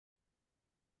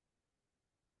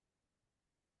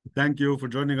Thank you for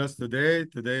joining us today.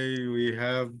 Today we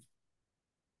have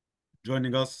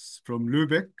joining us from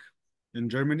Lübeck in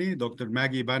Germany, Dr.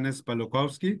 Maggie Banys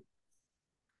Paluchowski.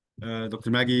 Dr.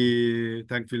 Maggie,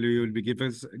 thankfully, will be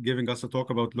giving us a talk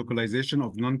about localization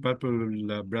of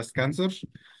non-palpable breast cancer.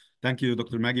 Thank you,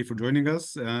 Dr. Maggie, for joining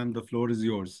us, and the floor is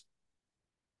yours.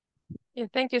 Yeah,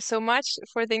 thank you so much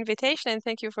for the invitation and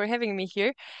thank you for having me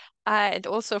here. And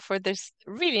also for this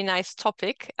really nice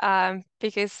topic,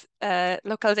 because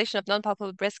localization of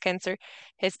non-palpable breast cancer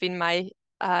has been my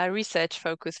research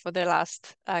focus for the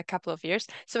last couple of years.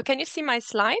 So can you see my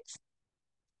slides?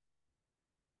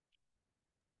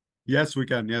 Yes, we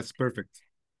can. Yes, perfect.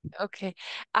 Okay.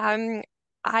 Um,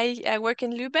 I work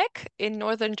in Lübeck in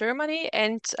northern Germany,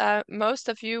 and most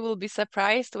of you will be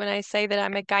surprised when I say that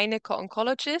I'm a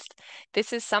gyneco-oncologist.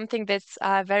 This is something that's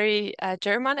very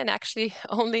German, and actually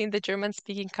only in the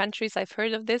German-speaking countries I've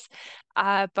heard of this.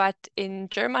 But in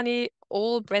Germany,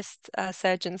 all breast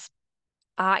surgeons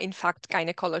are in fact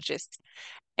gynecologists.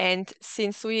 And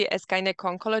since we as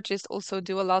gynecologists also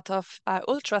do a lot of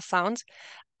ultrasound,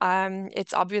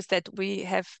 it's obvious that we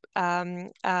have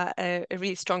a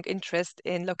really strong interest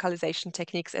in localization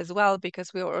techniques as well,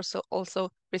 because we are also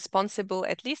responsible,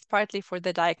 at least partly, for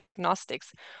the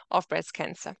diagnostics of breast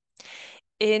cancer.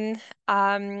 In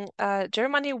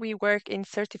Germany, we work in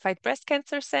certified breast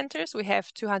cancer centers. We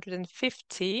have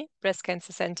 250 breast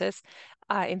cancer centers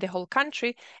in the whole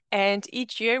country. And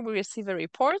each year we receive a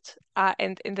report.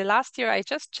 And in the last year, I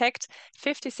just checked,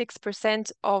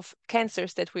 56% of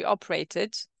cancers that we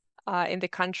operated in the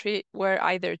country were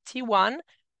either T1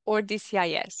 or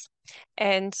DCIS.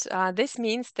 And this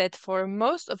means that for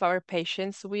most of our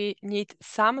patients, we need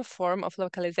some form of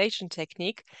localization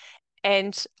technique.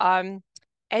 And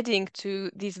adding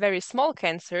to these very small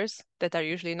cancers that are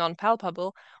usually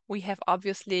non-palpable, we have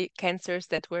obviously cancers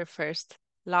that were first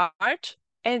large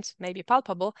and maybe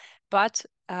palpable, but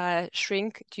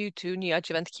shrink due to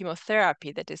neoadjuvant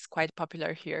chemotherapy that is quite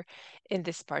popular here in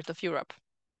this part of Europe.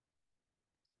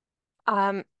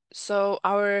 So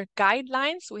our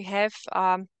guidelines, we have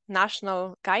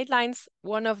national guidelines.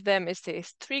 One of them is the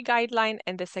S3 guideline,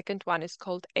 and the second one is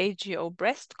called AGO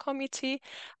Breast Committee,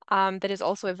 that is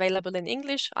also available in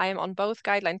English. I am on both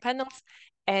guideline panels,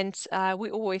 and we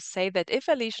always say that if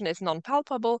a lesion is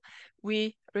non-palpable,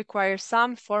 we require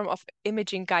some form of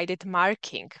imaging-guided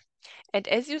marking. And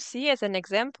as you see, as an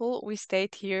example, we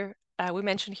state here, we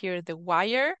mention here the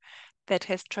wire that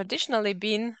has traditionally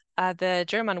been the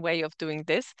German way of doing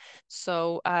this.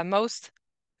 So most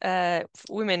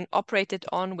women operated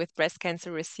on with breast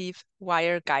cancer receive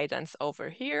wire guidance over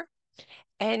here.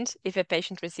 And if a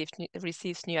patient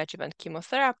receives neoadjuvant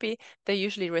chemotherapy, they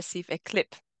usually receive a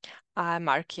clip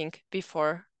marking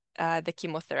before the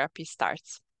chemotherapy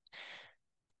starts.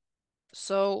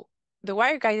 So the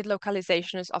wire-guided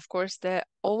localization is, of course, the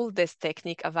oldest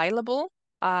technique available.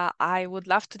 I would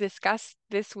love to discuss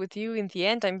this with you in the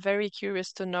end. I'm very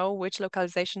curious to know which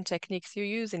localization techniques you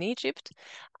use in Egypt.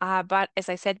 But as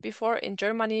I said before, in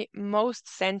Germany, most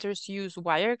centers use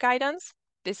wire guidance.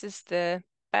 This is the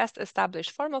best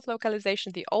established form of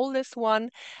localization, the oldest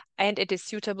one, and it is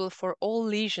suitable for all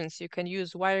lesions. You can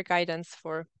use wire guidance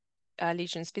for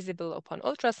lesions visible upon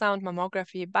ultrasound,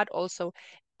 mammography, but also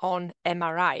on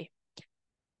MRI.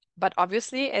 But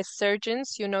obviously, as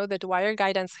surgeons, you know that wire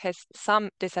guidance has some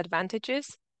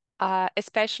disadvantages,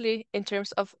 especially in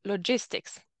terms of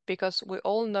logistics, because we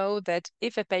all know that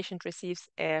if a patient receives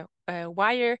a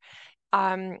wire,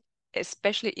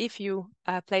 especially if you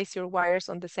place your wires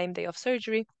on the same day of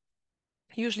surgery,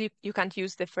 usually you can't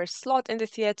use the first slot in the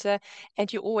theater,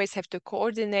 and you always have to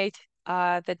coordinate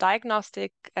the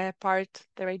diagnostic part,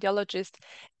 the radiologist,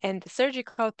 and the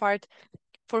surgical part.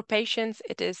 For patients,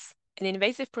 it is an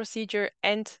invasive procedure,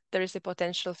 and there is a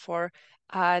potential for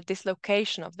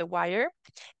dislocation of the wire.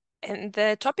 And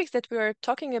the topics that we are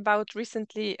talking about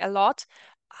recently a lot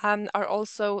are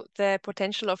also the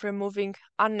potential of removing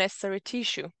unnecessary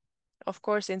tissue. Of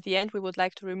course, in the end, we would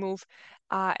like to remove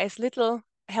as little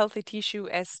healthy tissue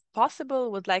as possible,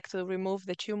 would like to remove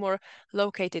the tumor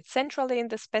located centrally in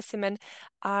the specimen.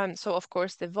 So of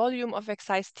course, the volume of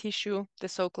excised tissue, the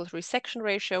so-called resection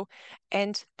ratio,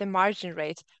 and the margin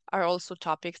rate are also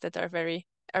topics that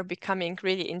are becoming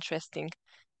really interesting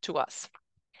to us.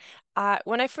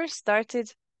 When I first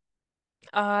started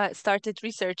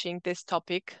researching this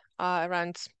topic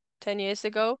around 10 years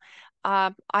ago,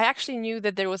 I actually knew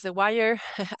that there was a wire.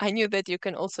 I knew that you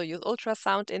can also use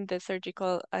ultrasound in the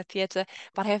surgical theater,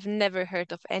 but I have never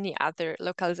heard of any other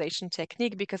localization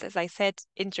technique because, as I said,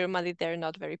 in Germany, they're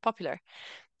not very popular.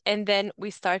 And then we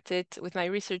started with my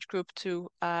research group to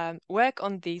work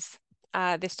on these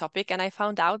this topic, and I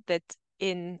found out that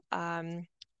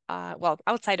well,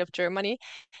 outside of Germany,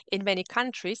 in many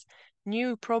countries,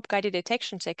 new probe-guided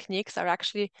detection techniques are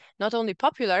actually not only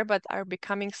popular, but are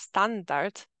becoming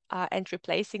standard and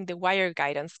replacing the wire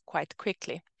guidance quite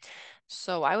quickly.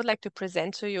 So I would like to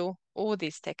present to you all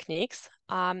these techniques.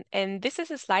 And this is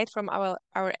a slide from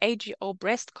our AGO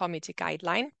breast committee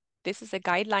guideline. This is a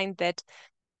guideline that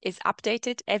is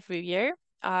updated every year.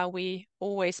 We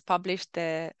always publish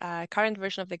the current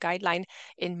version of the guideline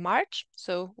in March.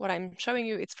 So what I'm showing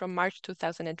you, it's from March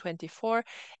 2024.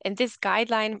 And this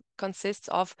guideline consists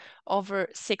of over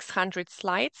 600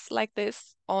 slides like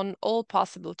this on all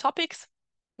possible topics.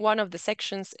 One of the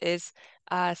sections is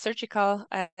surgical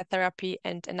therapy,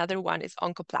 and another one is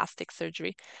oncoplastic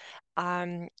surgery.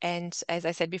 And as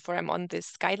I said before, I'm on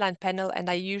this guideline panel, and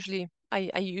I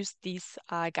use these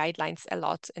guidelines a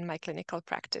lot in my clinical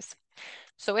practice.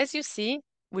 So as you see,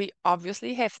 we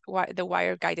obviously have the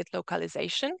wire-guided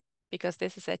localization, because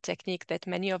this is a technique that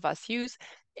many of us use,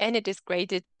 and it is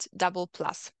graded double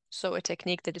plus, so a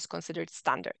technique that is considered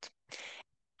standard.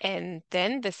 And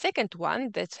then the second one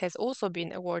that has also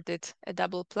been awarded a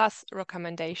double plus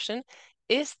recommendation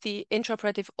is the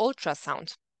intraoperative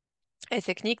ultrasound, a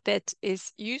technique that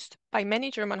is used by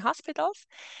many German hospitals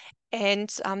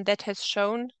and that has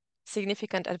shown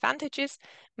significant advantages.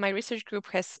 My research group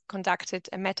has conducted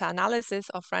a meta-analysis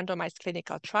of randomized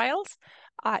clinical trials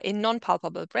in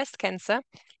non-palpable breast cancer,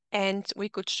 and we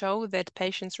could show that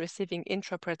patients receiving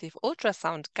intraoperative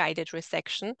ultrasound-guided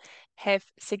resection have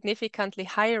significantly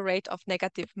higher rate of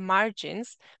negative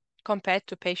margins compared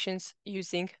to patients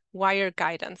using wire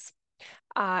guidance.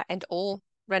 And all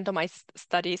randomized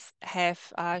studies have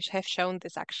shown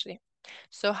this actually.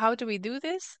 So how do we do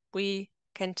this? We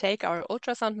can take our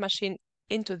ultrasound machine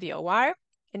into the OR.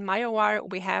 In my OR,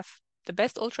 we have the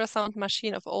best ultrasound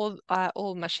machine of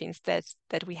all machines that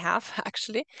we have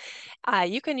actually.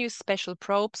 You can use special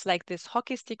probes like this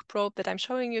hockey stick probe that I'm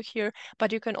showing you here,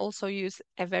 but you can also use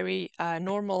a very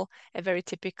normal, a very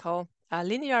typical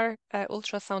linear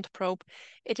ultrasound probe.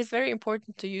 It is very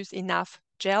important to use enough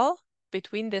gel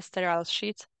between the sterile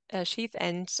sheath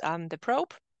and the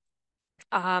probe.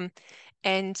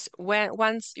 And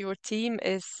once your team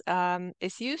is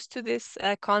used to this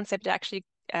concept, it actually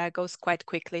goes quite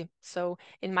quickly. So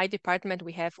in my department,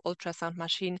 we have ultrasound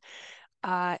machine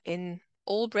in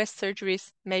all breast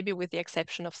surgeries, maybe with the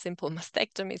exception of simple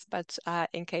mastectomies, but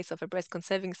in case of a breast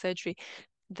conserving surgery,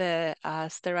 the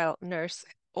sterile nurse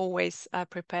always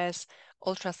prepares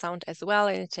ultrasound as well,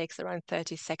 and it takes around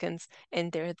 30 seconds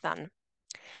and they're done.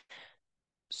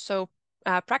 So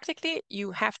practically,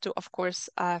 you have to, of course,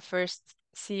 first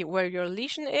see where your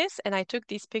lesion is. And I took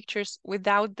these pictures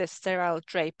without the sterile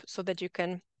drape so that you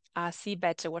can see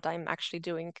better what I'm actually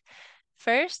doing.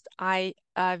 First, I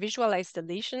visualize the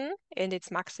lesion and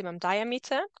its maximum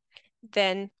diameter.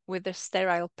 Then with the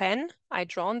sterile pen, I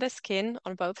draw on the skin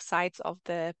on both sides of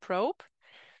the probe.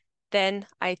 Then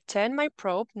I turn my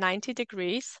probe 90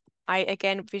 degrees. I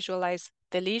again visualize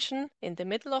the lesion in the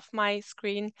middle of my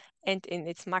screen and in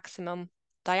its maximum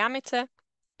diameter.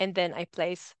 And then I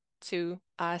place two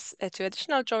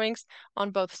additional drawings on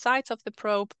both sides of the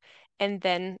probe. And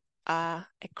then a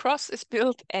cross is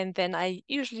built. And then I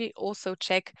usually also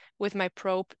check with my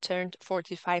probe turned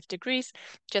 45 degrees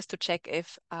just to check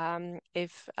if I'm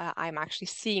actually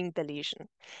seeing the lesion.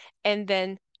 And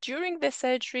then during the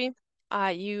surgery,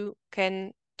 you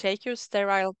can take your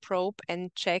sterile probe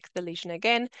and check the lesion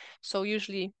again. So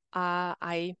usually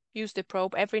I use the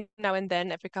probe every now and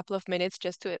then, every couple of minutes,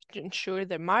 just to ensure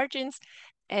the margins.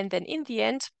 And then in the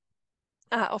end,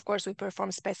 of course, we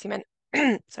perform specimen,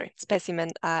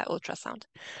 specimen ultrasound.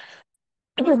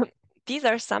 These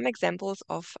are some examples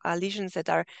of lesions that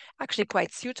are actually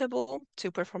quite suitable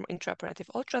to perform intraoperative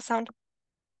ultrasound.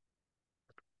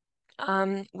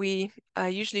 We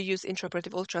usually use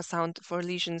intraoperative ultrasound for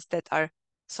lesions that are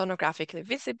sonographically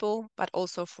visible, but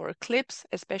also for clips,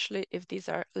 especially if these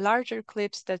are larger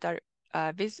clips that are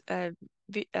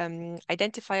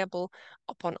identifiable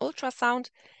upon ultrasound.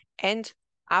 And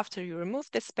after you remove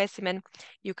the specimen,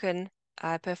 you can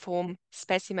perform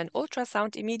specimen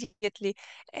ultrasound immediately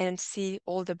and see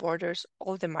all the borders,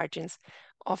 all the margins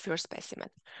of your specimen.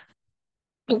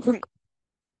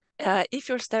 If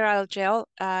your sterile gel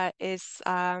is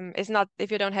not,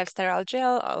 if you don't have sterile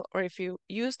gel, or if you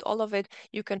used all of it,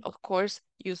 you can of course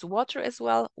use water as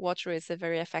well. Water is a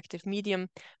very effective medium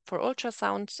for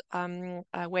ultrasound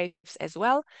waves as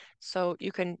well. So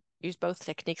you can use both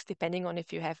techniques depending on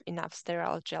if you have enough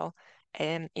sterile gel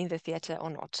in the theater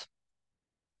or not.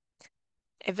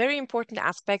 A very important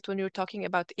aspect when you're talking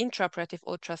about intraoperative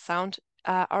ultrasound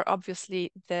are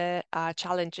obviously the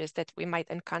challenges that we might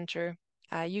encounter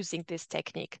using this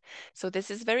technique. So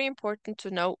this is very important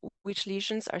to know which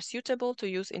lesions are suitable to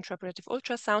use intraoperative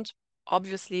ultrasound.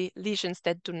 Obviously, lesions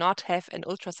that do not have an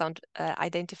ultrasound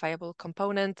identifiable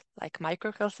component, like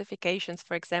microcalcifications,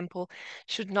 for example,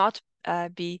 should not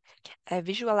be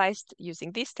visualized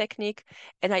using this technique.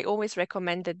 And I always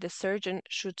recommend that the surgeon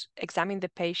should examine the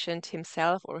patient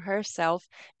himself or herself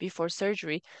before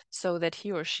surgery so that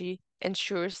he or she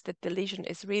ensures that the lesion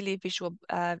is really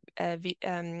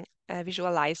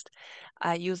visualized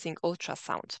using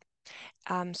ultrasound.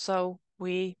 So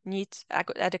we need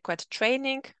adequate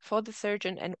training for the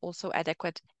surgeon and also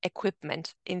adequate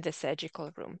equipment in the surgical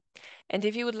room. And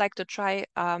if you would like to try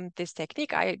this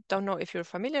technique, I don't know if you're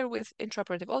familiar with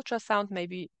intraoperative ultrasound,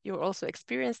 maybe you're also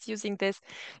experienced using this,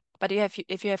 but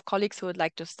if you have colleagues who would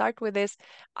like to start with this,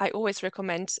 I always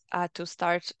recommend to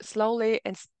start slowly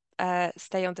and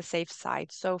stay on the safe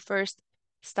side. So first,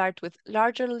 start with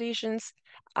larger lesions,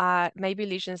 maybe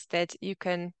lesions that you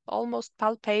can almost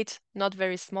palpate, not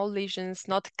very small lesions,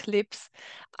 not clips,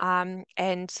 and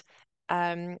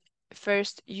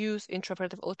first use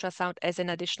intraoperative ultrasound as an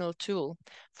additional tool.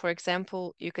 For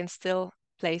example, you can still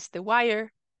place the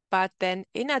wire, but then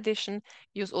in addition,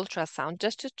 use ultrasound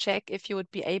just to check if you would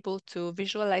be able to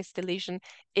visualize the lesion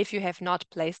if you have not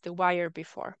placed the wire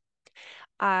before.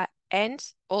 And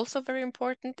also very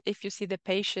important, if you see the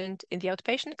patient in the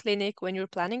outpatient clinic when you're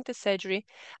planning the surgery,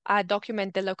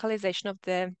 document the localization of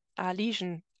the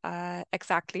lesion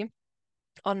exactly.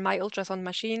 On my ultrasound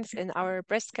machines in our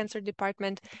breast cancer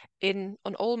department,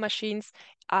 on all machines,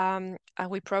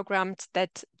 we programmed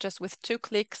that just with 2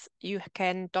 clicks, you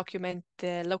can document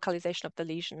the localization of the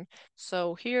lesion.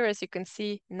 So here, as you can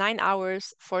see, 9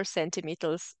 hours, 4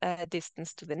 centimeters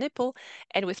distance to the nipple,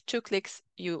 and with 2 clicks,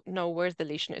 you know where the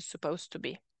lesion is supposed to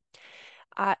be.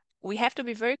 We have to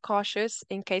be very cautious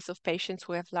in case of patients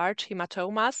who have large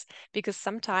hematomas, because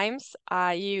sometimes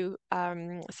you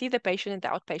see the patient in the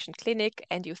outpatient clinic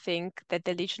and you think that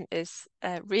the lesion is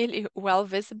really well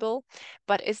visible,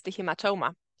 but it's the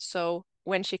hematoma. So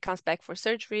when she comes back for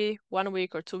surgery 1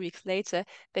 week or 2 weeks later,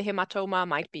 the hematoma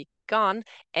might be gone,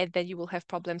 and then you will have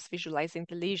problems visualizing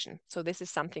the lesion. So this is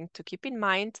something to keep in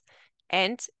mind.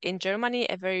 And in Germany,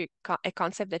 a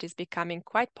concept that is becoming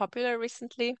quite popular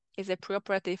recently is a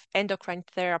preoperative endocrine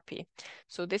therapy.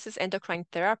 So this is endocrine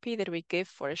therapy that we give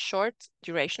for a short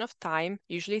duration of time,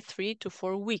 usually 3 to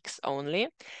 4 weeks only.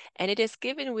 And it is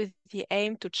given with the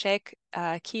aim to check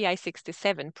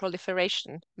Ki67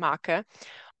 proliferation marker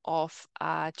of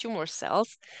tumor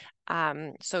cells.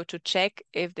 So to check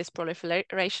if this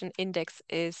proliferation index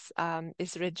is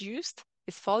reduced,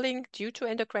 is falling due to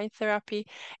endocrine therapy,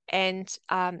 and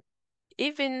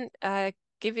even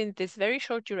given this very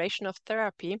short duration of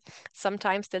therapy,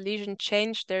 sometimes the lesion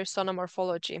change their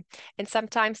sonomorphology, and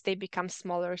sometimes they become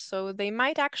smaller. So they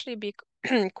might actually be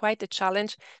quite a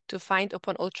challenge to find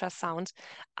upon ultrasound,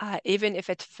 even if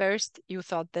at first you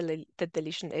thought that the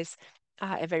lesion is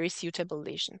a very suitable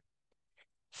lesion.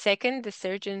 Second, the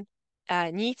surgeon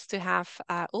needs to have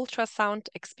ultrasound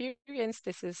experience.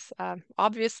 This is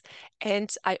obvious,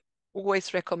 and I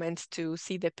always recommend to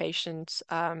see the patient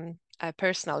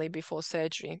personally before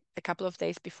surgery, a couple of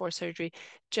days before surgery,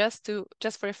 just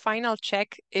for a final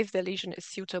check if the lesion is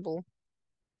suitable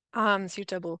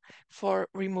for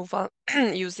removal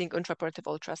using intraoperative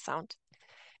ultrasound.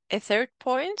 A third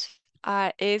point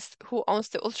is who owns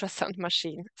the ultrasound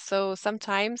machine. So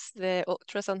sometimes the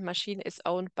ultrasound machine is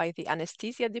owned by the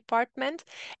anesthesia department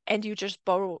and you just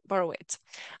borrow it.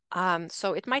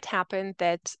 So it might happen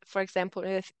that, for example,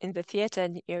 if in the theater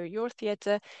near your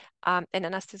theater, an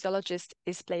anesthesiologist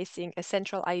is placing a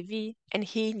central IV and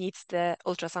he needs the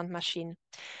ultrasound machine.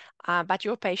 But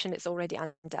your patient is already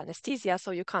under anesthesia, so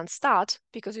you can't start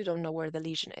because you don't know where the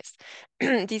lesion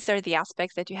is. These are the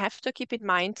aspects that you have to keep in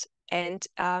mind, and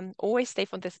always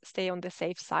stay on the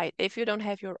safe side. If you don't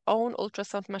have your own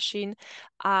ultrasound machine,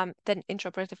 then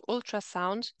intraoperative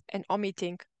ultrasound and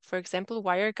omitting, for example,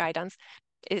 wire guidance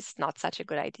is not such a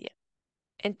good idea.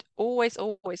 And always,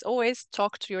 always, always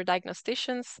talk to your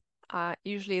diagnosticians.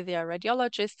 Usually they are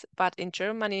radiologists, but in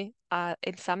Germany,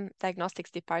 in some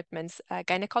diagnostics departments,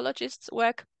 gynecologists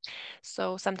work.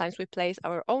 So sometimes we place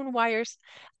our own wires,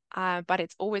 but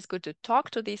it's always good to talk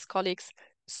to these colleagues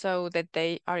so that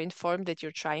they are informed that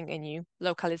you're trying a new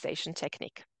localization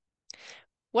technique.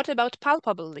 What about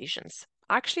palpable lesions?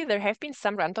 Actually, there have been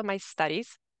some randomized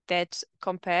studies that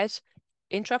compared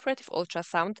intraoperative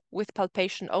ultrasound with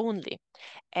palpation only.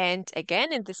 And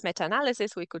again, in this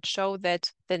meta-analysis, we could show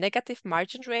that the negative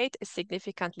margin rate is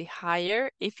significantly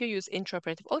higher if you use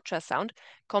intraoperative ultrasound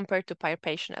compared to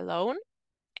palpation alone.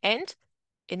 And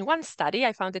in one study,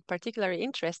 I found it particularly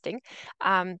interesting.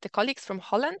 The colleagues from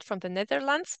Holland, from the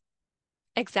Netherlands,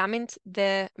 examined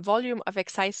the volume of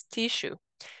excised tissue.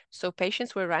 So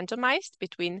patients were randomized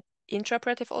between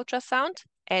intraoperative ultrasound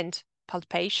and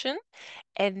palpation,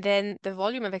 and then the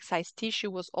volume of excised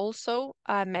tissue was also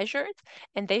measured,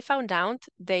 and they found out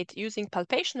that using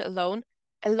palpation alone,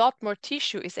 a lot more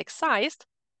tissue is excised,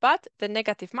 but the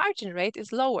negative margin rate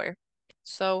is lower.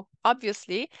 So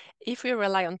obviously, if we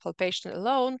rely on palpation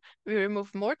alone, we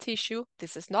remove more tissue.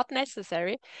 This is not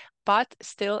necessary, but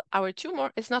still our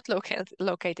tumor is not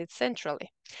located centrally.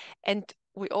 And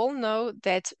we all know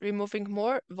that removing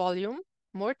more volume,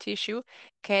 more tissue,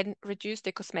 can reduce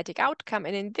the cosmetic outcome.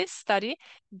 And in this study,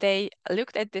 they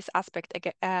looked at this aspect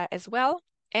as well,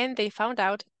 and they found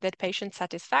out that patient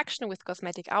satisfaction with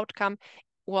cosmetic outcome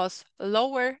was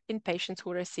lower in patients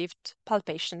who received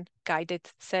palpation-guided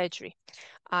surgery.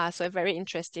 So a very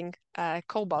interesting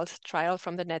cobalt trial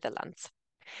from the Netherlands.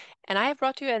 And I have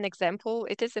brought you an example.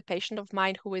 It is a patient of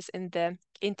mine who is in the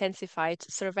intensified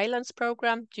surveillance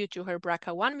program due to her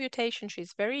BRCA1 mutation.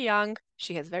 She's very young.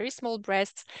 She has very small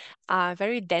breasts,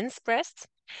 very dense breasts,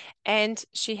 and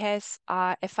she has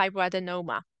a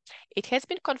fibroadenoma. It has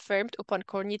been confirmed upon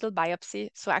core needle biopsy,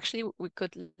 so actually we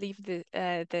could leave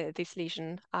this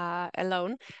lesion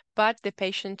alone, but the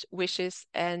patient wishes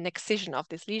an excision of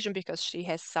this lesion because she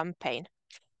has some pain.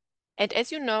 And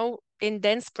as you know, in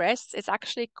dense breasts, it's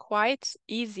actually quite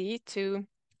easy to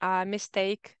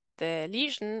mistake the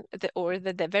lesion or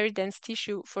the very dense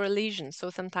tissue for a lesion. So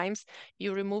sometimes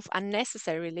you remove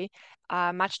unnecessarily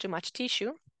much too much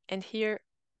tissue. And here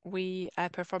we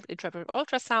performed intraoperative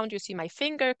ultrasound. You see my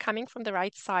finger coming from the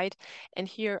right side. And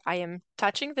here I am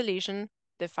touching the lesion,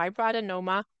 the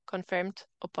fibroadenoma confirmed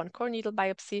upon core needle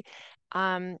biopsy.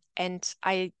 And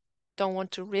I don't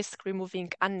want to risk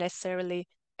removing unnecessarily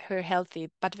her healthy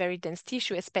but very dense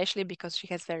tissue, especially because she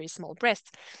has very small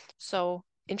breasts. So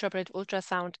intraoperative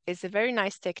ultrasound is a very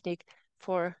nice technique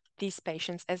for these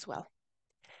patients as well.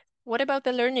 What about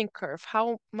the learning curve?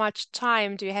 How much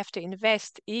time do you have to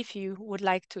invest if you would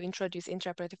like to introduce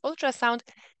intraoperative ultrasound?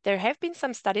 There have been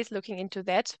some studies looking into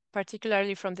that,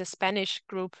 particularly from the Spanish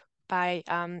group by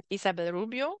Isabel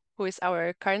Rubio, who is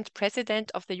our current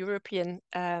president of the European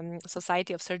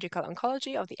Society of Surgical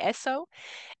Oncology, of the ESO,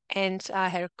 and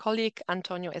her colleague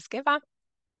Antonio Esgueva.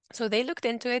 So they looked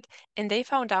into it and they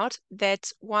found out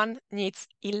that one needs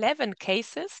 11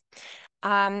 cases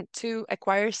to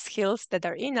acquire skills that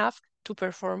are enough to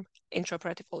perform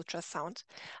intraoperative ultrasound.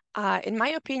 In my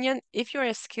opinion, if you're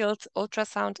a skilled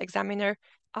ultrasound examiner,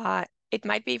 it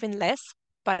might be even less,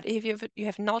 but if you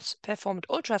have not performed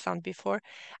ultrasound before,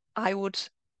 I would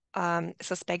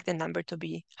suspect the number to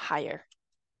be higher.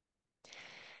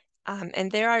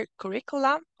 And there are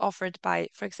curricula offered by,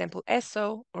 for example,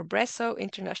 ESO or BRESO,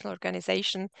 International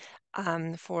Organization,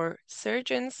 for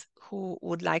surgeons who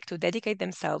would like to dedicate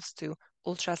themselves to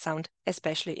ultrasound,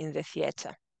 especially in the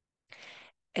theater.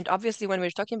 And obviously, when we're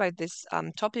talking about this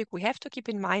topic, we have to keep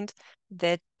in mind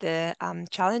that the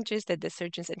challenges that the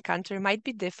surgeons encounter might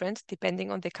be different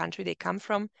depending on the country they come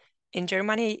from. In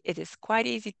Germany, it is quite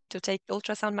easy to take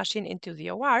ultrasound machine into the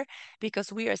OR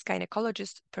because we as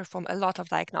gynecologists perform a lot of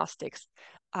diagnostics.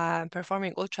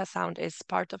 Performing ultrasound is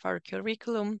part of our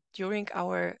curriculum during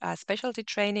our specialty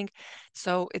training.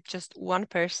 So it's just one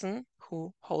person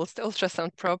who holds the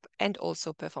ultrasound probe and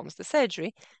also performs the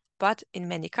surgery. But in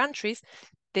many countries,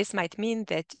 this might mean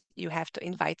that you have to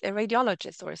invite a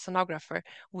radiologist or a sonographer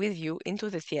with you into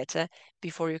the theater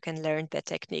before you can learn the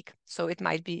technique. So it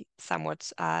might be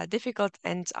somewhat difficult,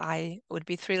 and I would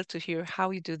be thrilled to hear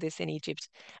how you do this in Egypt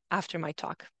after my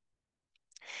talk.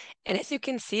 And as you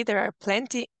can see, there are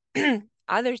plenty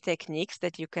other techniques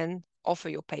that you can offer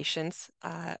your patients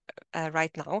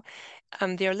right now.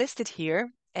 They are listed here,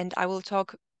 and I will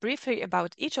talk briefly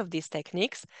about each of these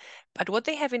techniques, but what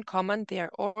they have in common, they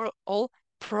are all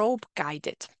probe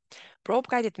guided. Probe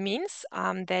guided means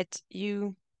that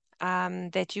you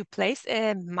place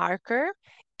a marker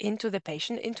into the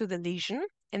patient, into the lesion,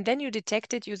 and then you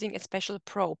detect it using a special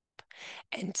probe.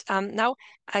 And now,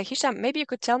 Hisham, maybe you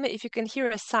could tell me if you can hear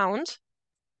a sound.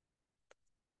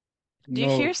 Do you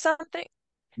hear No, something?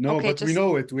 no, Okay, but we just,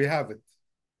 know it. We have it.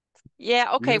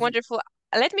 yeah, We okay, use wonderful.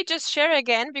 Let me just share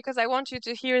again because I want you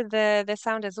to hear the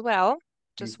sound as well.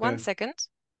 Just one okay. second.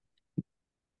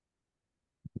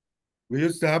 We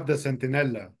used to have the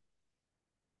Sentinella.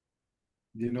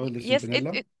 Do you know the Yes,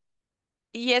 Sentinella?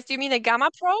 yes, you mean a gamma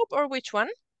probe or which one?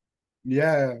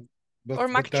 Yeah, Or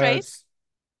Mac but trace? it's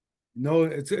no,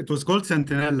 it was called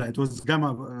Sentinella. It was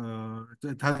gamma.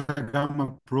 It had a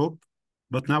gamma probe,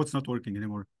 but now it's not working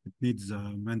anymore. It needs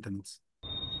maintenance.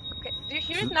 Do you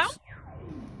hear it now?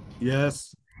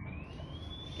 Yes.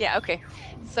 Yeah, okay.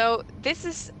 So this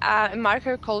is a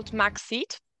marker called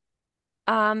MAC-seed.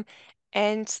 Um,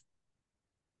 and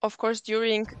of course,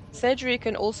 during surgery, you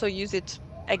can also use it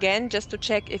again just to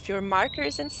check if your marker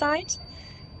is inside.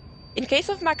 In case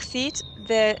of MAC-seed,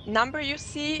 the number you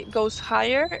see goes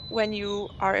higher when you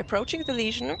are approaching the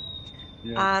lesion.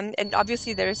 Yeah. And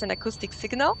obviously, there is an acoustic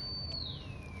signal.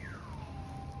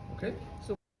 Okay,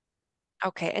 so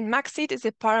Okay, and MAC-seed is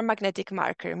a paramagnetic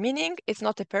marker, meaning it's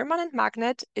not a permanent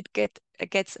magnet. It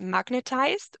gets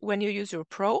magnetized when you use your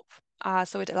probe,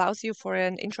 so it allows you for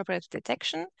an intraoperative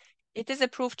detection. It is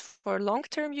approved for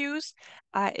long-term use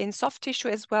in soft tissue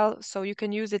as well, so you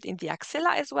can use it in the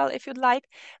axilla as well if you'd like.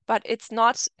 But it's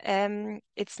not a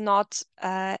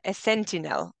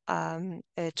sentinel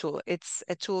tool. It's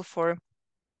a tool for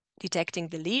detecting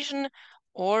the lesion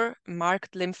or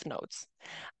marked lymph nodes.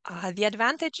 The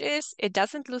advantage is it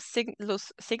doesn't lose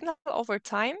signal over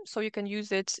time, so you can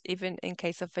use it even in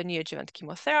case of a neoadjuvant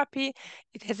chemotherapy.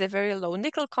 It has a very low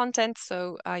nickel content,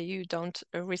 so you don't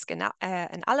risk an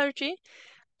allergy.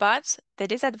 But the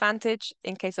disadvantage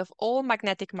in case of all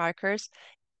magnetic markers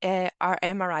are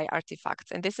MRI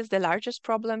artifacts. And this is the largest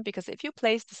problem because if you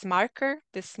place this marker,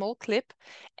 this small clip,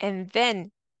 and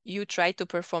then you try to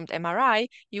perform the MRI,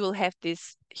 you will have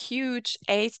this huge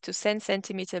 8 to 10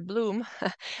 centimeter bloom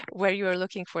where you are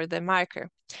looking for the marker.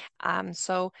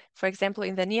 So, for example,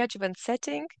 in the neoadjuvant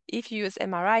setting, if you use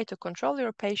MRI to control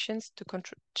your patients, to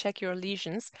check your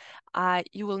lesions,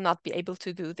 you will not be able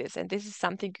to do this. And this is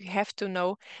something you have to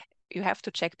know, you have to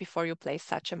check before you place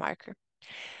such a marker.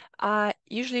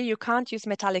 Usually you can't use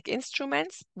metallic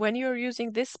instruments when you're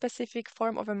using this specific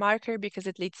form of a marker because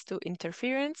it leads to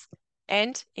interference.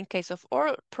 And in case of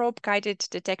oral probe-guided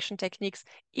detection techniques,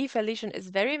 if a lesion is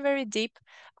very, very deep,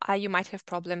 you might have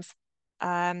problems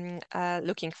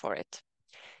looking for it.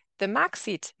 The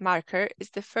MAC-seed marker is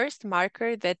the first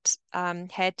marker that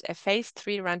had a phase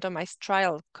 3 randomized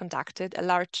trial conducted, a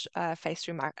large phase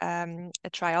 3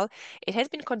 trial. It has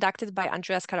been conducted by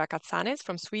Andreas Karakatsanis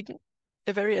from Sweden,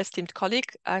 a very esteemed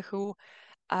colleague who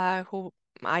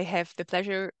I have the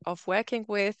pleasure of working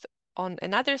with on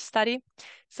another study.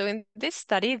 So in this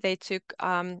study, they took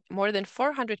more than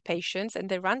 400 patients and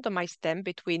they randomized them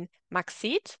between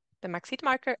MAC-seed, the MAC-seed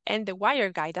marker, and the wire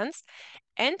guidance.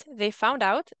 And they found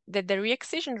out that the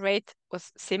re-excision rate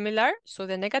was similar. So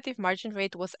the negative margin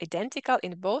rate was identical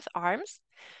in both arms.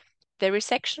 The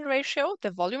resection ratio,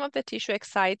 the volume of the tissue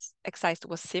excised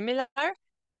was similar,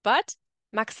 but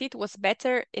MAC-seed was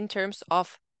better in terms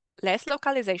of less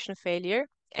localization failure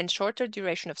and shorter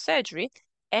duration of surgery.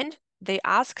 And they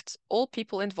asked all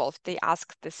people involved. They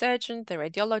asked the surgeon, the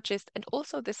radiologist, and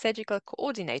also the surgical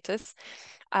coordinators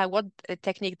what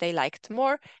technique they liked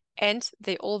more, and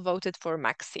they all voted for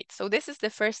MAC-seed. So this is the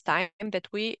first time that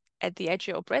we at the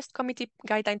AGO Breast Committee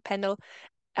Guideline Panel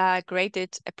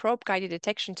graded a probe-guided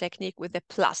detection technique with a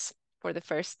plus for the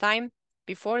first time.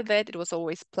 Before that, it was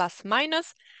always plus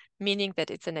minus, meaning that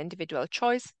it's an individual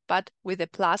choice, but with a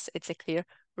plus, it's a clear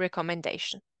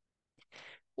recommendation.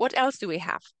 What else do we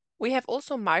have? We have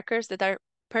also markers that are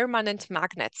permanent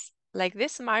magnets, like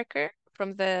this marker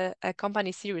from the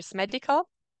company Sirius Medical.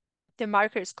 The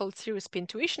marker is called Sirius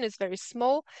Pintuition. It's very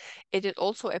small. It is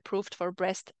also approved for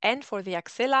breast and for the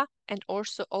axilla, and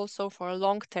also for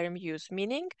long-term use,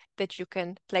 meaning that you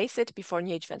can place it before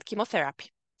neoadjuvant chemotherapy.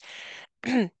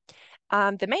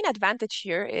 The main advantage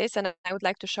here is, and I would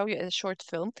like to show you a short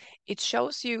film, it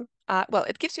shows you, well,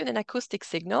 it gives you an acoustic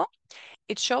signal.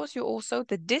 It shows you also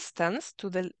the distance to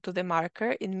the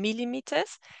marker in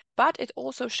millimeters, but it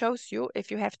also shows you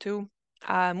if you have to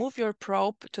move your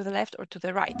probe to the left or to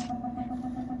the right.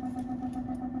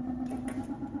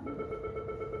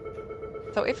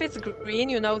 So if it's green,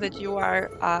 you know that you are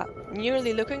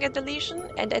nearly looking at the lesion,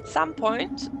 and at some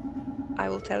point, I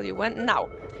will tell you when. Now,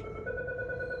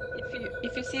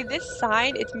 if you see this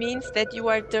sign, it means that you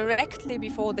are directly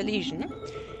before the lesion.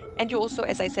 And you also,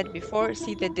 as I said before,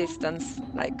 see the distance,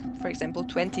 like, for example,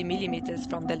 20 millimeters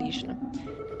from the lesion.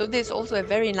 So this is also a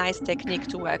very nice technique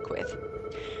to work with.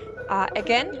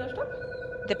 Again,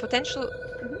 the potential,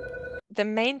 the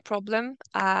main problem,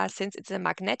 since it's a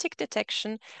magnetic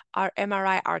detection, are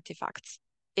MRI artifacts.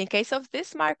 In case of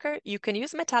this marker, you can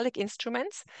use metallic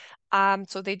instruments,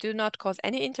 so they do not cause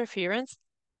any interference.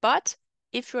 But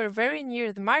if you're very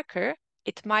near the marker,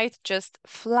 it might just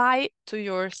fly to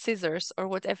your scissors or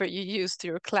whatever you use to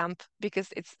your clamp because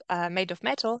it's made of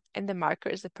metal and the marker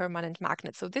is a permanent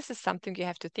magnet. So this is something you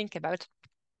have to think about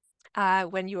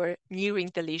when you are nearing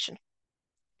the lesion.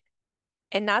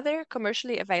 Another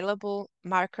commercially available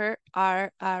marker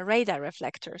are radar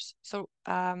reflectors. So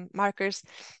markers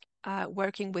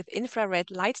working with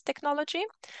infrared light technology.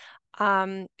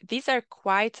 These are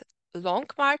quite long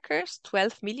markers,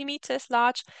 12 millimeters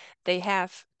large. They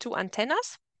have 2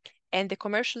 antennas, and the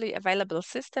commercially available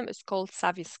system is called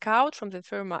Savi Scout from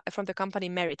the company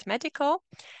Merit Medical.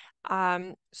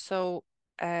 So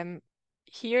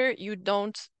here you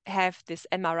don't have this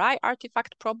MRI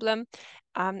artifact problem,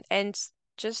 and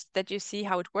just that you see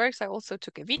how it works, I also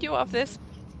took a video of this.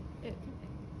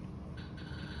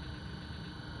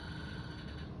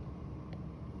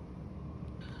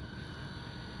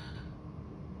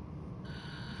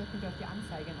 Könnt ihr auf die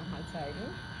Anzeige nochmal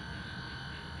zeigen?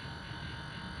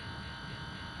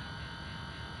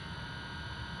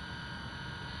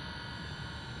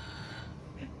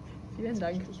 Vielen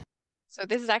Dank. So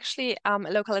this is actually a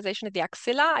localization of the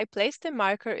axilla. I placed the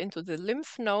marker into the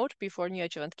lymph node before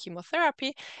neoadjuvant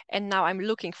chemotherapy, and now I'm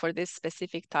looking for this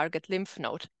specific target lymph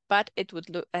node. But it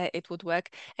would work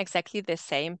exactly the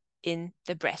same in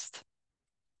the breast.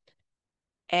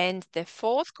 And the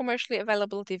fourth commercially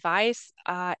available device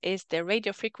is the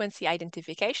radiofrequency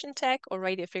identification tag or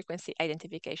radiofrequency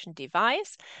identification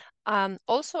device.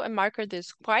 Also a marker that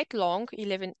is quite long,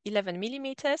 11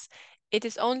 millimeters. It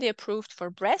is only approved for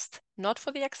breast, not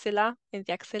for the axilla. In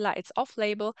the axilla, it's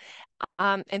off-label.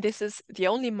 And this is the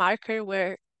only marker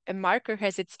where a marker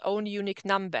has its own unique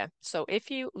number. So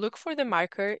if you look for the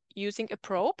marker using a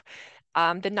probe,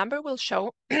 the number will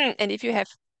show. And if you have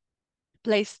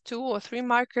place 2 or 3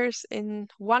 markers in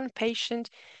one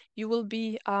patient, you will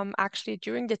be actually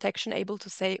during detection able to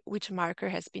say which marker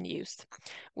has been used.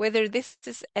 Whether this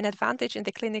is an advantage in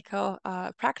the clinical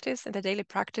practice and the daily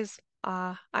practice,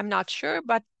 I'm not sure,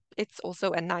 but it's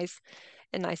also a nice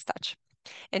touch.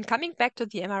 And coming back to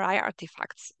the MRI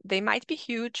artifacts, they might be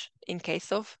huge in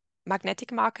case of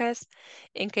magnetic markers.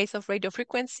 In case of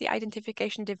radiofrequency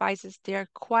identification devices, they are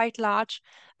quite large,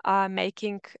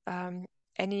 making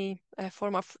any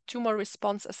form of tumor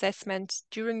response assessment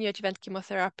during neoadjuvant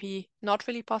chemotherapy not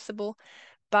really possible.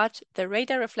 But the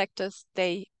radar reflectors,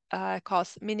 they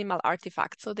cause minimal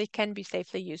artifacts, so they can be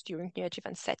safely used during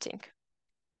neoadjuvant setting.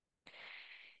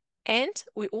 And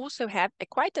we also have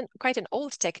quite an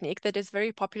old technique that is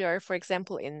very popular, for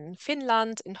example, in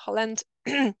Finland, in Holland,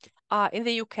 in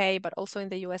the UK, but also in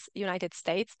the United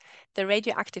States, the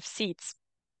radioactive seeds.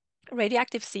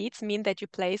 Radioactive seeds mean that you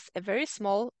place a very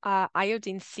small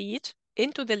iodine seed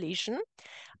into the lesion,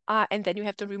 and then you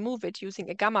have to remove it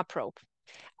using a gamma probe.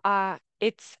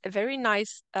 It's a very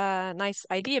nice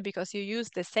idea because you use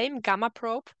the same gamma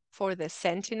probe for the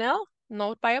sentinel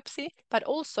node biopsy, but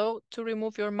also to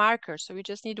remove your marker. So you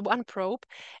just need one probe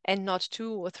and not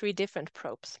 2 or 3 different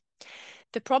probes.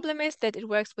 The problem is that it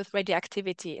works with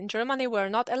radioactivity. In Germany, we're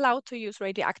not allowed to use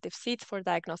radioactive seeds for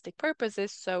diagnostic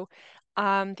purposes. So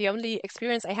the only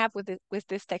experience I have with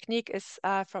this technique is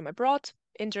from abroad.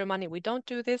 In Germany, we don't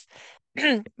do this,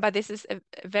 but this is a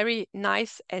very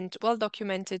nice and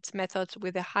well-documented method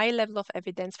with a high level of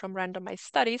evidence from randomized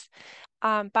studies.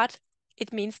 But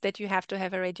it means that you have to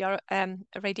have a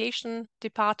radiation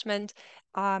department,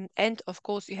 and of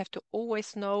course, you have to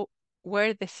always know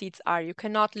where the seeds are. You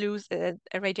cannot lose a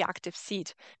radioactive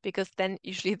seed because then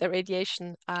usually the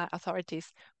radiation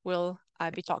authorities will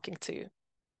be talking to you.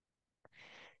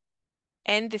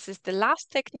 And this is the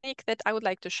last technique that I would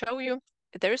like to show you.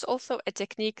 There is also a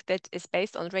technique that is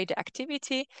based on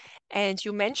radioactivity, and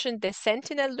you mentioned the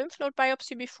sentinel lymph node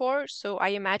biopsy before, so I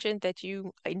imagine that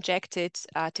you injected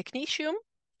technetium,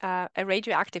 a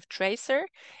radioactive tracer,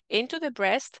 into the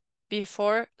breast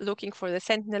before looking for the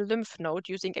sentinel lymph node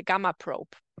using a gamma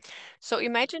probe. So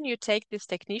imagine you take this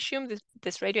technetium,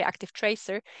 this radioactive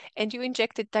tracer, and you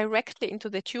inject it directly into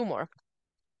the tumor.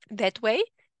 That way,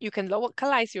 you can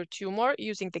localize your tumor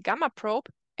using the gamma probe,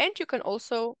 and you can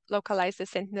also localize the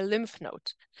sentinel lymph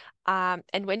node.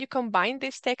 And when you combine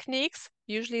these techniques,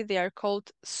 usually they are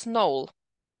called SNOL.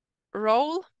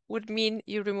 Roll would mean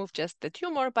you remove just the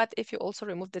tumor, but if you also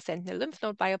remove the sentinel lymph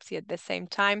node biopsy at the same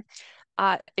time,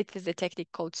 it is a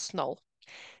technique called SNOL.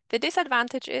 The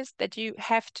disadvantage is that you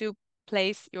have to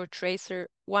place your tracer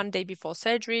one day before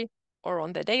surgery or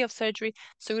on the day of surgery,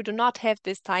 so you do not have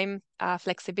this time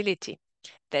flexibility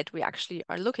that we actually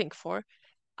are looking for.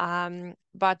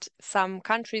 But some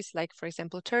countries, like for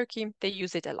example Turkey, they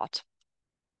use it a lot.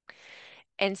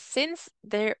 And since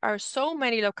there are so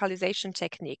many localization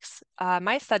techniques,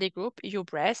 my study group,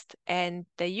 UBreast, and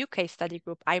the UK study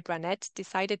group, IBRANET,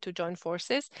 decided to join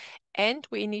forces, and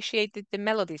we initiated the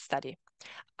MELODY study.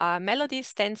 MELODY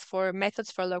stands for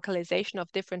Methods for Localization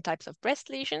of Different Types of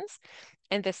Breast Lesions,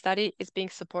 and the study is being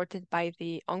supported by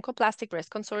the Oncoplastic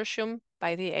Breast Consortium,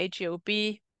 by the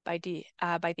AGOB, by the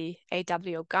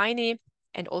AWO Gynae,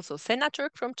 and also Senaturk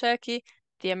from Turkey,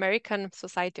 the American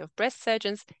Society of Breast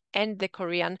Surgeons, and the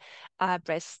Korean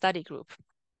Breast Study Group.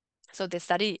 So the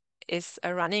study is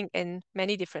running in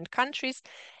many different countries,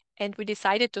 and we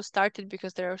decided to start it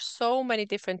because there are so many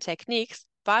different techniques,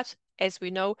 but as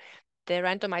we know, the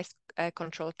randomized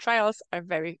controlled trials are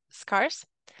very scarce.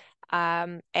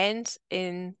 And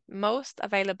in most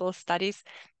available studies,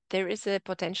 there is a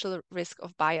potential risk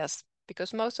of bias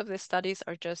because most of the studies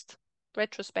are just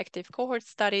retrospective cohort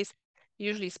studies,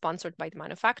 usually sponsored by the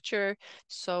manufacturer,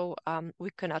 so we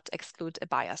cannot exclude a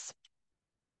bias.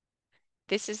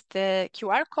 This is the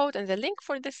QR code and the link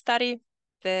for this study.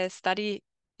 The study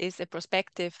is a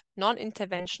prospective,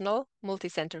 non-interventional,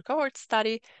 multi-center cohort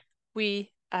study.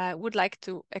 We would like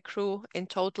to accrue in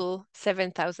total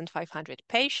 7,500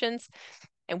 patients.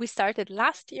 And we started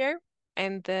last year,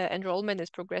 and the enrollment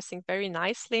is progressing very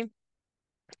nicely.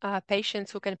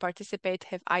 Patients who can participate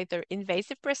have either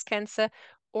invasive breast cancer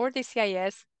or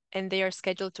DCIS, and they are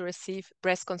scheduled to receive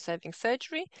breast conserving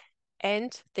surgery,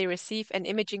 and they receive an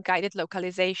imaging guided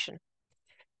localization.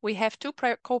 We have two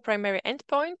co-primary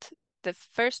endpoints. The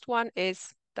first one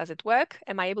is, does it work?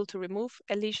 Am I able to remove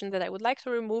a lesion that I would like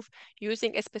to remove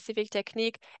using a specific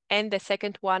technique? And the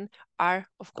second one are,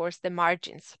 of course, the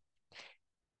margins.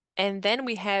 And then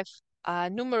we have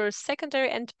numerous secondary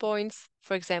endpoints,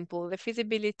 for example, the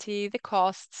feasibility, the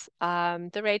costs,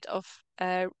 the rate of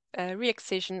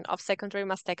re-excision of secondary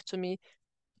mastectomy,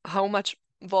 how much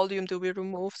volume do we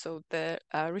remove, so the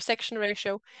resection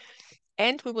ratio.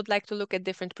 And we would like to look at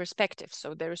different perspectives.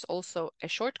 So there is also a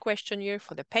short questionnaire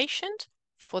for the patient,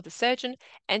 for the surgeon,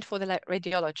 and for the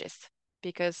radiologist,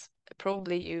 because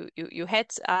probably you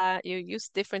use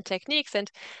different techniques,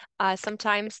 and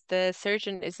sometimes the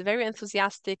surgeon is very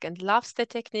enthusiastic and loves the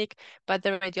technique, but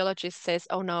the radiologist says,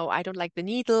 oh no, I don't like the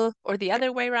needle, or the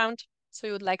other way around. So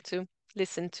you would like to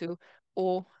listen to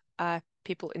all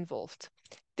people involved.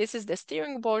 This is the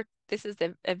steering board. This is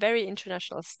a very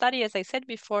international study. As I said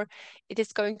before, it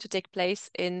is going to take place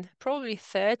in probably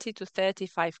 30 to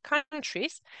 35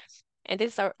 countries. And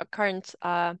this is our current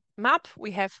map.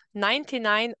 We have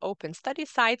 99 open study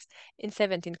sites in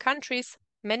 17 countries.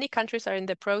 Many countries are in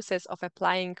the process of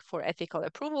applying for ethical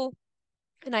approval.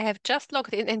 And I have just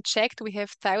logged in and checked. We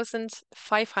have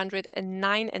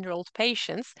 1,509 enrolled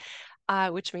patients,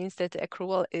 which means that the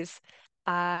accrual is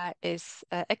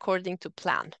according to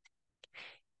plan.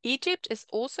 Egypt is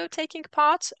also taking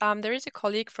part. There is a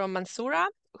colleague from Mansoura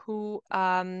who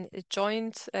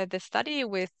joined the study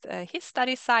with his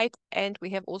study site, and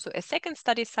we have also a second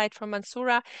study site from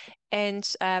Mansoura, and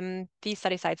these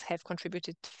study sites have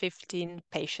contributed 15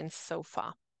 patients so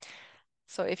far.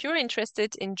 So if you're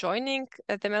interested in joining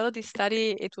the MELODY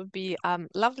study, it would be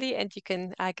lovely, and you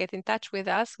can get in touch with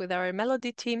us, with our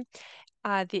MELODY team.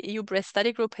 The EU Breast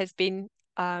Study Group has been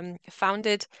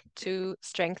founded to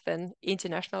strengthen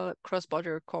international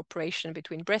cross-border cooperation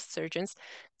between breast surgeons.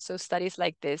 So studies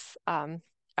like this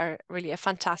are really a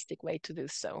fantastic way to do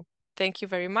so. Thank you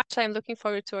very much. I'm looking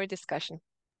forward to our discussion.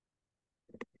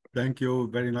 Thank you.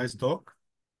 Very nice talk.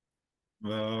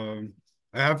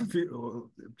 I have a few,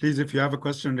 please, if you have a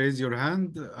question, raise your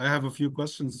hand. I have a few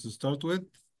questions to start with.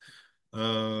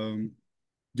 Do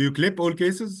you clip all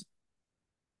cases?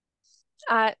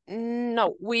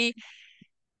 No,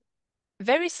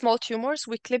 very small tumors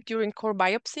we clip during core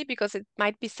biopsy because it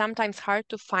might be sometimes hard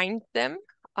to find them.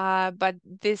 But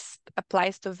this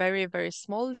applies to very, very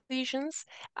small lesions.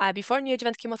 Before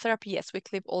neoadjuvant chemotherapy, yes, we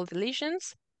clip all the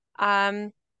lesions,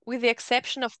 with the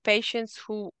exception of patients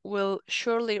who will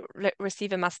surely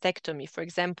receive a mastectomy. For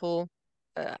example,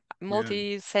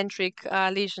 multicentric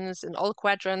lesions in all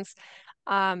quadrants,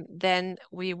 then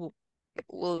we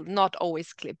will not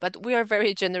always clip, but we are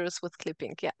very generous with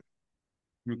clipping, yeah.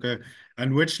 Okay.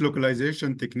 And which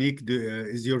localization technique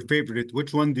is your favorite?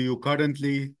 Which one do you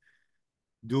currently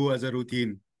do as a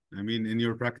routine? I mean, in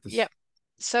your practice? Yeah.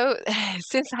 So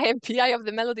since I am PI of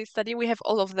the MELODY study, we have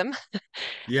all of them.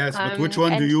 Yes, but which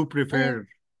one do And you prefer?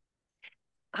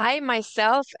 I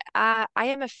myself, I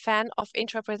am a fan of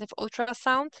intraoperative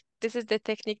ultrasound. This is the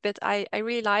technique that I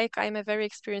really like. I'm a very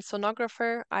experienced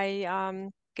sonographer. I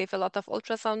gave a lot of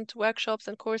ultrasound workshops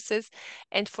and courses.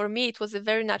 And for me, it was a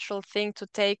very natural thing to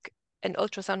take an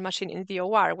ultrasound machine in the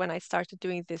OR when I started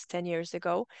doing this 10 years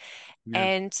ago. Yeah.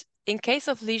 And in case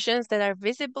of lesions that are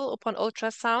visible upon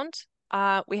ultrasound,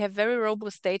 we have very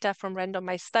robust data from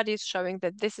randomized studies showing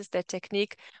that this is the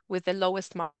technique with the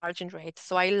lowest margin rate.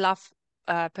 So I love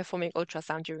performing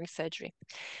ultrasound during surgery.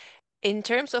 In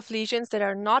terms of lesions that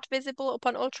are not visible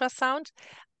upon ultrasound,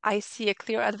 I see a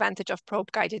clear advantage of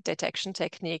probe-guided detection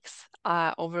techniques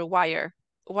over wire.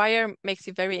 Wire makes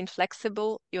you very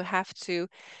inflexible. You have to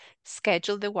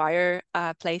schedule the wire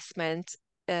placement.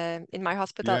 In my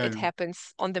hospital, it Yeah.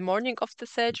 happens on the morning of the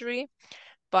surgery,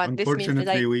 but this means that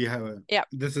Unfortunately, we have yeah,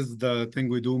 this is the thing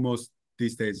we do most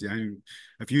these days. Yeah,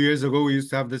 a few years ago, we used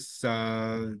to have this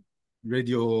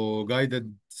radio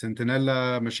guided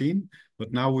Sentinella machine,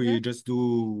 but now mhm. we just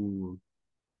do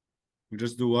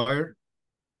wire,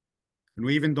 and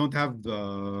we even don't have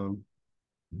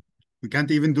we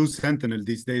can't even do Sentinel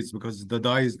these days because the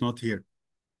dye is not here.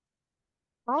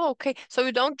 Oh, okay. So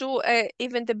you don't do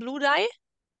even the blue dye?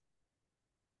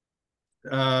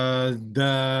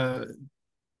 The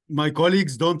My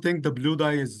colleagues don't think the blue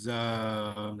dye is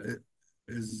that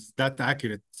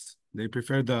accurate. They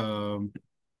prefer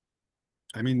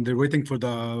I mean, they're waiting for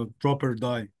the proper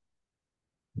dye.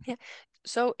 Yeah.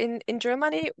 So in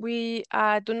Germany, we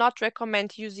do not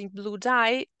recommend using blue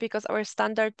dye because our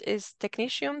standard is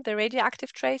technetium, the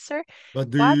radioactive tracer. But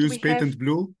do you But use we have, patent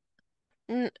blue?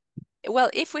 mm, well,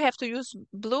 if we have to use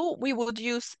blue, we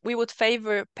would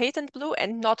favor patent blue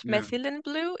and not Yeah. methylene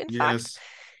blue, in fact. Yes.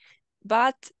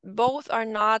 But both are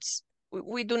not,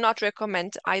 we do not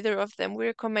recommend either of them. We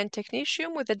recommend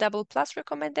technetium with a double plus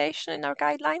recommendation in our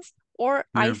guidelines, or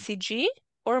Yeah. ICG,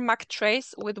 or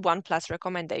MAC-Trace with 1+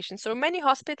 recommendation. So many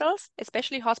hospitals,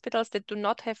 especially hospitals that do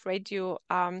not have radio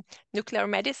nuclear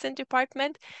medicine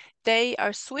department, they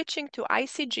are switching to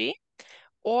ICG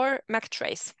or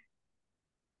MAC-Trace.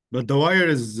 But the wire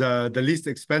is the least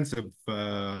expensive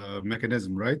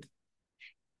mechanism, right?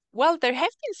 Well, there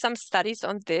have been some studies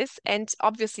on this, and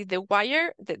obviously the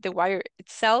wire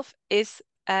itself is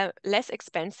less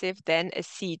expensive than a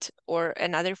seed or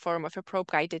another form of a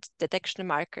probe-guided detection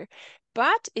marker.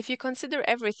 But if you consider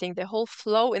everything, the whole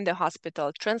flow in the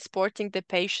hospital, transporting the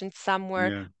patient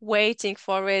somewhere, Yeah. waiting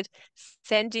for it,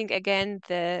 sending again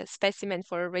the specimen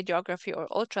for radiography or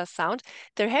ultrasound,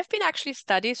 there have been actually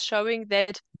studies showing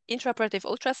that intraoperative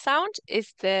ultrasound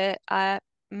is the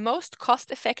most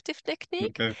cost-effective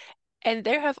technique. Okay. And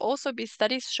there have also been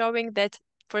studies showing that,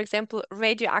 for example,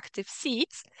 radioactive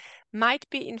seeds might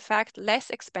be in fact less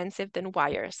expensive than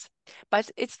wires.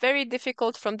 But it's very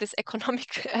difficult from this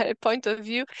economic point of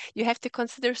view. You have to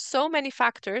consider so many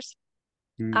factors.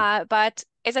 Mm. But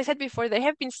as I said before, there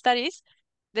have been studies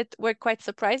that were quite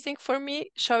surprising for me,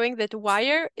 showing that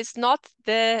wire is not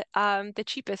the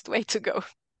cheapest way to go.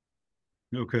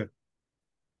 Okay.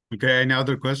 Okay. Any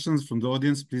other questions from the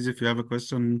audience? Please, if you have a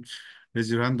question,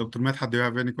 raise your hand. Dr. Medhat, do you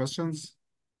have any questions?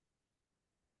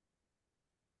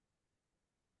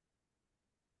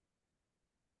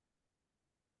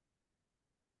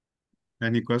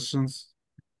 Any questions?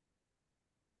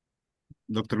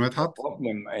 Dr. The Medhat?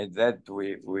 problem is that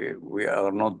we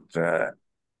are not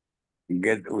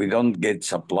we don't get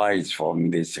supplies from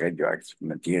this radioactive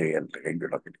material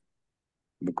regularly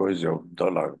because of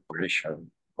dollar pressure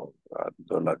or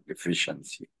dollar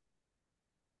deficiency.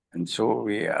 And so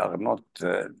we are not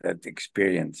that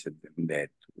experienced in that.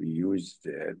 We use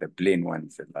the plain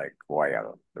ones like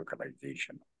wire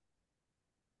localization.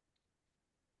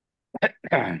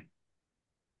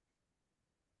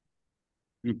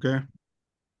 Okay.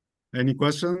 Any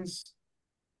questions?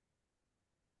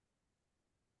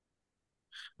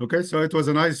 Okay, so it was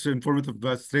a nice, informative,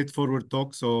 straightforward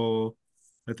talk. So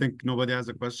I think nobody has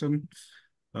a question.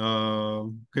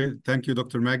 Okay, thank you,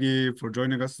 Dr. Maggie, for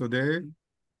joining us today.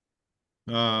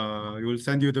 We will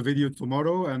send you the video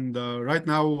tomorrow, and right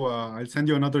now I'll send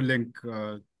you another link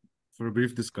for a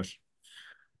brief discussion.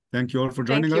 Thank you all for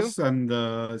Thank joining you. us,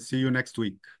 and see you next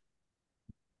week.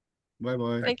 Bye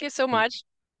bye. Thank you so much.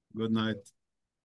 Good night.